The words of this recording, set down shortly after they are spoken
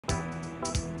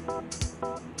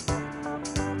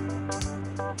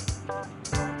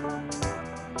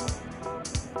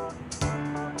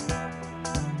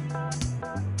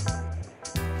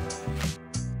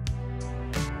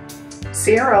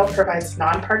CRL provides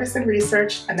nonpartisan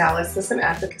research, analysis, and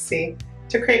advocacy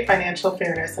to create financial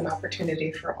fairness and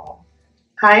opportunity for all.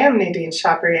 Hi, I'm Nadine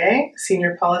Chabrier,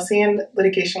 Senior Policy and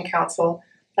Litigation Counsel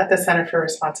at the Center for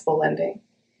Responsible Lending.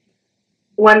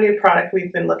 One new product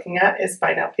we've been looking at is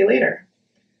Buy Now, Pay Later.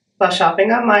 While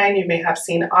shopping online, you may have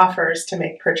seen offers to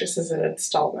make purchases in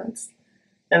installments.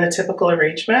 In the typical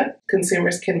arrangement,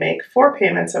 consumers can make 4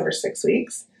 payments over 6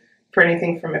 weeks for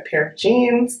anything from a pair of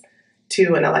jeans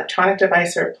to an electronic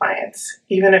device or appliance,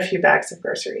 even a few bags of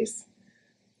groceries.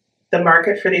 The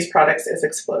market for these products is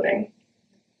exploding.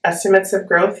 Estimates of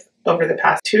growth over the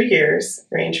past 2 years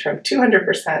range from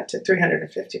 200% to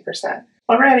 350%.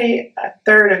 Already, a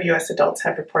third of U.S. adults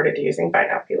have reported using Buy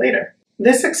Now, Pay Later.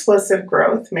 This explosive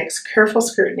growth makes careful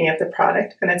scrutiny of the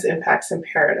product and its impacts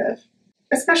imperative,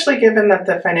 especially given that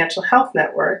the Financial Health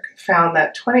Network found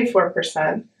that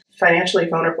 24% financially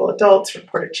vulnerable adults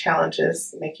reported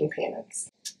challenges making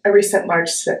payments. A recent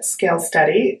large-scale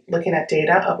study looking at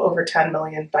data of over 10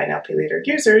 million Buy Now, Pay Later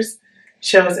users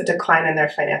shows a decline in their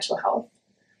financial health.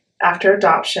 After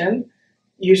adoption,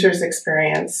 users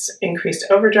experienced increased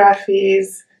overdraft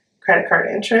fees, credit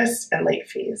card interest, and late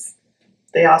fees.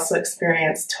 They also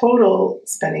experienced total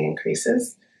spending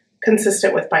increases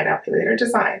consistent with Buy Now, Pay Later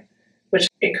design, which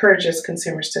encourages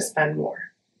consumers to spend more.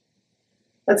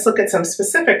 Let's look at some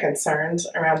specific concerns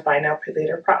around Buy Now, Pay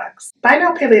Later products. Buy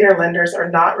Now, Pay Later lenders are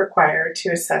not required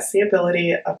to assess the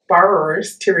ability of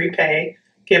borrowers to repay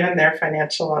given their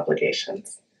financial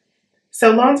obligations.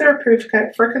 So loans are approved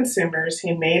for consumers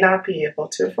who may not be able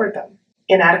to afford them.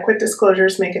 Inadequate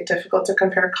disclosures make it difficult to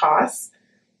compare costs,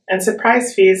 and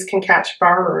surprise fees can catch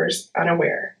borrowers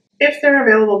unaware. If their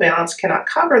available balance cannot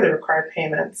cover the required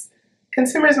payments,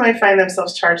 consumers might find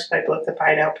themselves charged by both the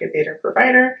Buy Now, Pay Later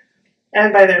provider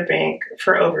and by their bank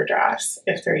for overdrafts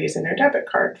if they're using their debit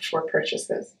card for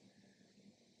purchases.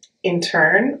 In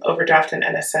turn, overdraft and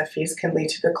NSF fees can lead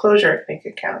to the closure of bank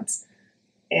accounts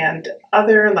and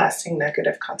other lasting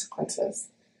negative consequences.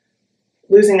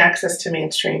 Losing access to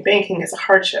mainstream banking is a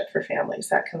hardship for families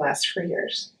that can last for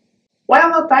years.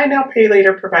 While a Buy Now, Pay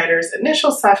Later provider's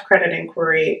initial soft credit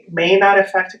inquiry may not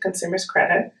affect a consumer's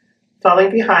credit,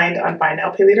 falling behind on Buy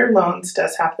Now, Pay Later loans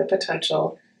does have the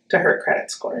potential to hurt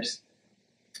credit scores.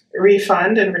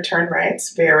 Refund and return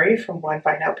rights vary from one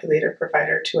Buy Now, Pay Later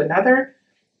provider to another,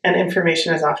 and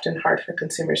information is often hard for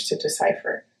consumers to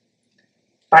decipher.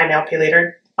 Buy Now, Pay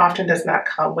Later often does not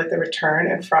come with the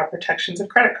return and fraud protections of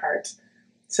credit cards,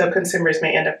 so consumers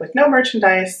may end up with no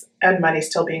merchandise and money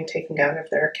still being taken out of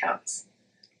their accounts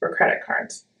or credit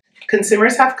cards.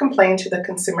 Consumers have complained to the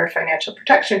Consumer Financial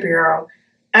Protection Bureau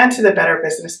and to the Better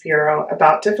Business Bureau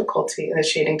about difficulty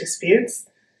initiating disputes,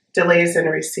 delays in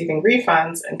receiving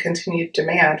refunds, and continued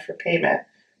demand for payment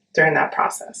during that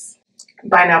process.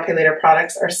 Buy Now, Pay Later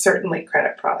products are certainly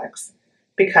credit products.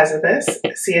 Because of this,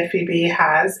 CFPB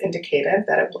has indicated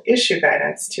that it will issue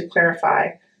guidance to clarify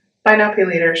Buy Now, Pay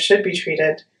Later should be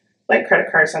treated like credit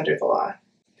cards under the law.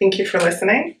 Thank you for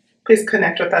listening. Please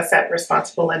connect with us at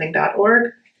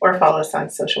responsiblelending.org or follow us on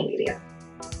social media.